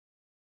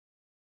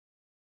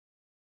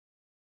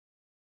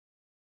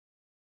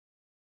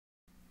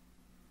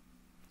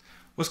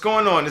What's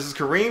going on? This is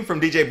Kareem from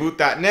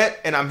DJBooth.net,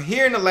 and I'm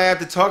here in the lab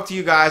to talk to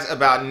you guys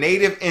about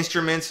Native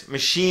Instruments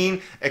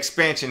Maschine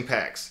Expansion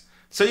packs.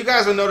 So you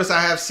guys will notice I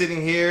have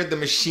sitting here the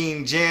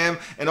Maschine Jam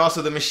and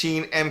also the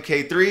Maschine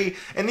MK3,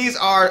 and these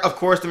are of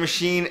course the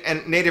Maschine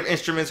and Native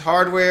Instruments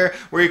hardware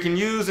where you can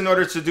use in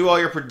order to do all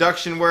your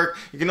production work.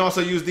 You can also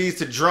use these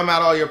to drum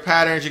out all your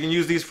patterns. You can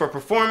use these for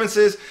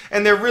performances,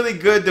 and they're really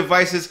good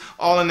devices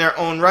all in their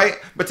own right.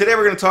 But today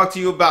we're going to talk to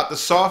you about the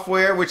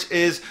software, which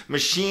is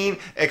Maschine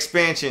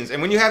Expansions.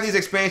 And when you have these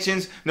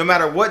expansions, no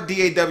matter what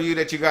DAW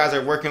that you guys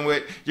are working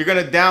with, you're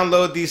going to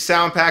download these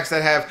sound packs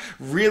that have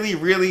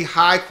really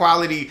high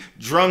quality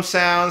drum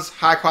sounds,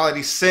 high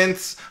quality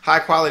synths, high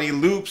quality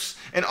loops,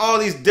 and all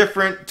these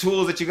different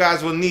tools that you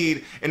guys will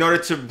need in order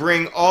to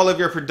bring all of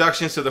your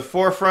productions to the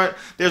forefront.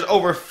 There's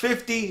over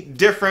 50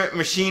 different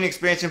Maschine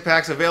expansion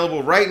packs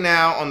available right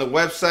now on the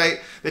website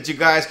that you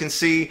guys can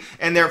see,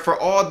 and they're for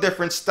all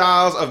different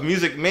styles of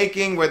music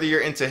making, whether you're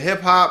into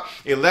hip hop,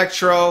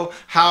 electro,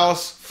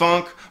 house,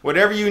 funk,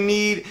 whatever you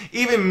need,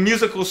 even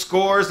musical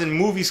scores and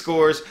movie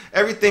scores,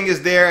 everything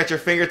is there at your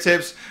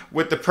fingertips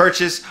with the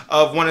purchase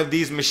of one of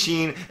these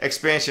Maschine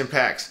expansion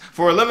packs.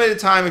 For a limited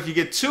time, if you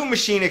get 2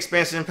 Maschine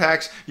expansion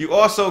packs, you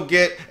also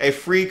get a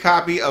free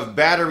copy of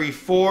Battery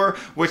 4,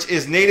 which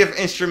is Native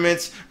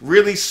Instruments'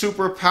 really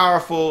super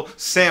powerful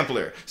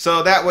sampler.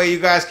 So that way you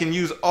guys can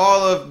use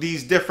all of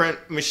these different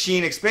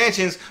Maschine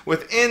expansions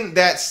within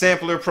that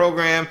sampler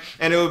program,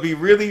 and it will be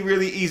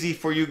really easy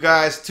for you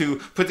guys to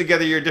put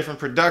together your different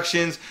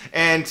productions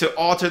and to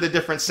alter the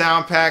different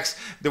sound packs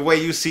the way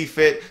you see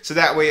fit, so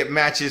that way it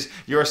matches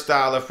your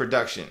style of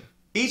production.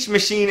 Each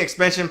Maschine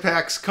expansion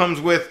packs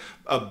comes with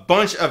a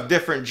bunch of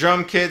different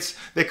drum kits.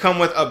 They come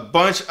with a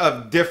bunch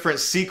of different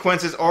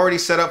sequences already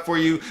set up for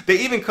you. They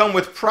even come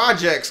with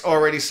projects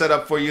already set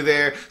up for you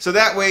there, so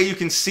that way you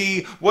can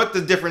see what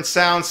the different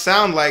sounds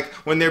sound like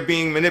when they're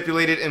being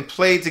manipulated and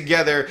played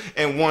together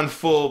in one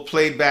full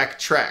played back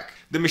track.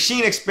 The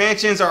Maschine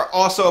expansions are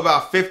also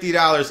about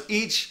 $50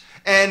 each,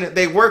 and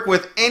they work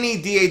with any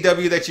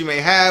DAW that you may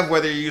have,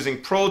 whether you're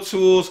using Pro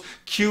Tools,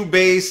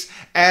 Cubase,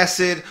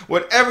 Acid,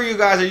 whatever you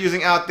guys are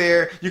using out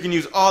there. You can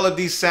use all of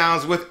these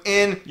sounds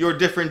within your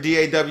different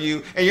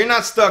DAW, and you're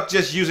not stuck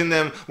just using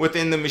them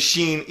within the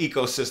Maschine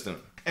ecosystem.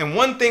 And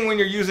one thing when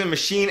you're using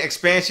Maschine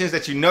expansions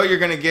that you know you're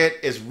going to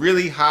get is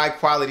really high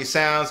quality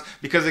sounds,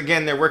 because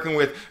again, they're working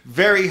with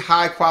very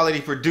high quality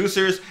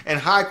producers and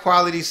high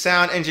quality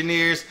sound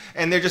engineers,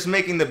 and they're just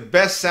making the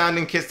best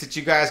sounding kits that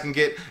you guys can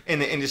get in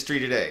the industry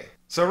today.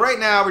 So right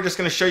now we're just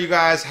going to show you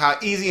guys how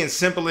easy and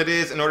simple it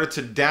is in order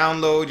to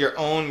download your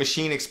own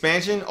Maschine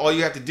expansion. All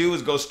you have to do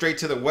is go straight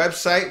to the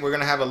website. We're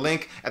going to have a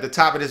link at the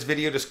top of this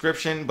video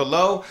description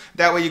below.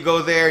 That way you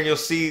go there and you'll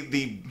see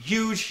the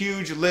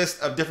huge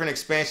list of different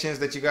expansions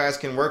that you guys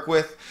can work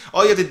with.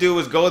 All you have to do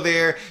is go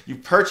there, you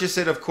purchase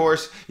it, of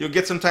course, you'll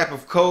get some type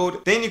of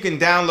code. Then you can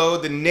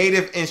download the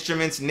Native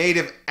Instruments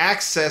Native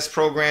Access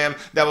program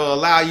that will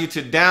allow you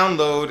to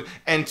download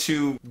and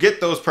to get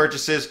those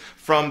purchases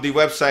from the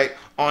website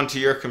onto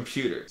your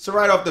computer. So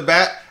right off the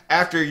bat,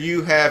 after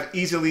you have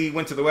easily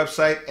went to the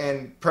website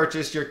and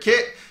purchased your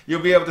kit,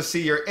 you'll be able to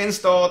see your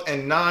installed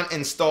and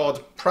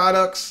non-installed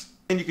products.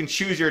 And you can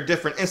choose your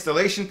different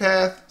installation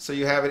path so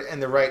you have it in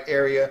the right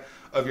area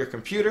of your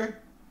computer.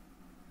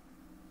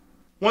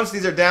 Once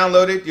these are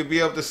downloaded, you'll be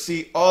able to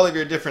see all of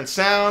your different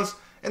sounds,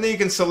 and then you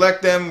can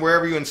select them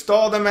wherever you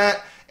install them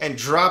at and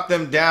drop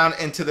them down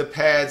into the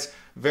pads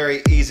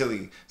very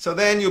easily. So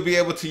then you'll be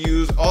able to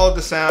use all of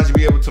the sounds, you'll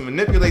be able to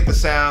manipulate the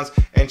sounds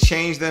and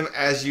change them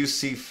as you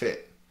see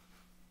fit.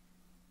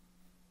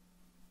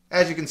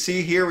 As you can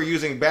see here, we're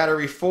using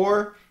Battery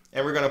 4,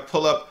 and we're going to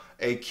pull up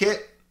a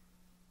kit,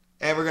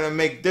 and we're going to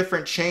make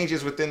different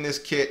changes within this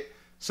kit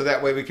so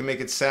that way we can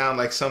make it sound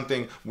like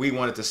something we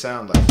want it to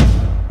sound like.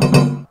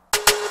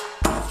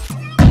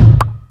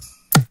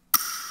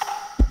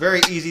 Very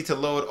easy to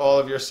load all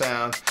of your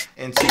sounds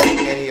into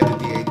any of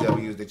the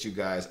DAWs that you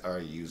guys are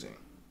using.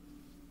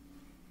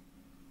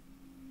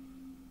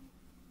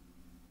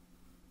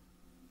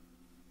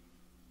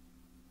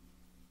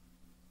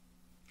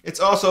 It's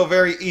also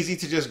very easy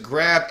to just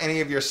grab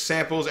any of your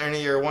samples, any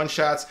of your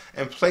one-shots,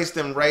 and place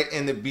them right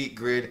in the beat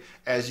grid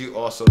as you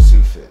also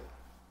see fit.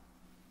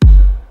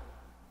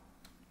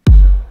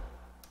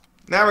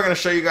 Now we're going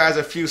to show you guys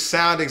a few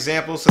sound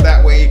examples so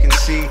that way you can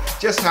see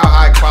just how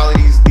high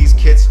quality these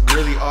kits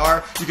really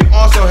are. You can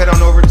also head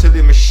on over to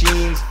the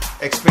Maschine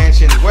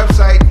Expansions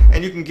website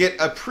and you can get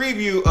a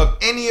preview of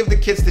any of the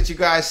kits that you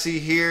guys see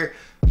here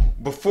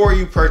before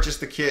you purchase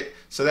the kit,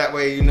 so that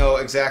way you know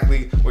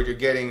exactly what you're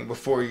getting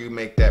before you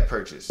make that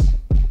purchase.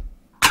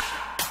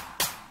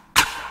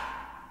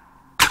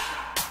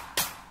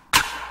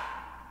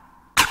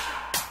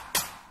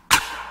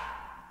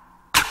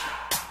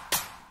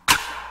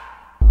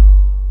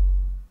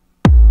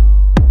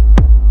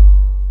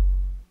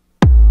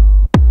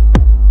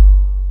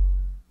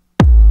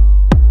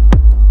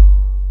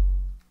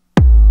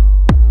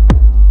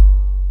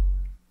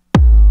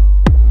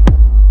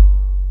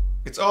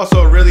 It's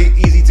also really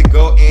easy to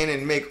go in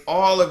and make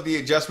all of the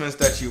adjustments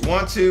that you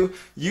want to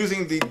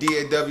using the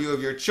DAW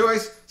of your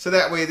choice, so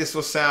that way this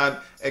will sound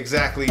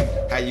exactly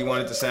how you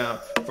want it to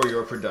sound for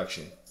your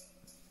production.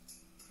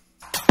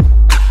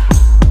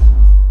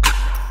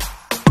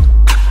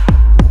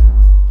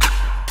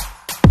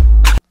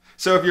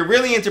 So if you're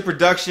really into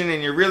production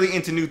and you're really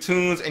into new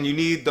tunes and you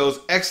need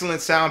those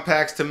excellent sound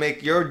packs to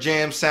make your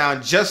jams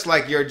sound just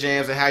like your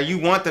jams and how you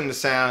want them to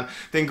sound,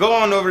 then go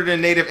on over to the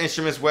Native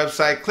Instruments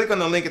website, click on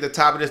the link at the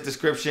top of this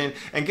description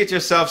and get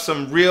yourself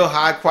some real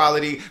high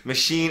quality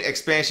Maschine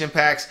Expansion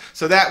packs,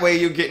 so that way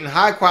you're getting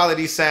high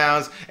quality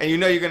sounds and you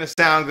know you're going to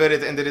sound good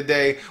at the end of the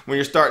day when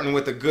you're starting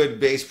with a good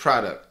bass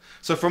product.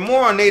 So for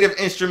more on Native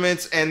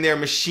Instruments and their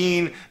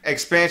Maschine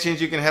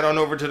Expansions, you can head on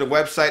over to the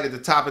website at the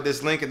top of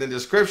this link in the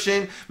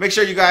description. Make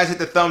sure you guys hit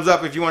the thumbs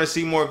up if you want to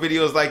see more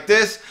videos like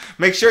this.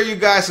 Make sure you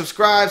guys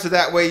subscribe so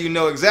that way you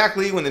know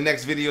exactly when the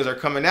next videos are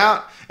coming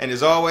out. And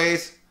as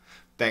always,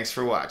 thanks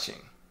for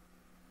watching.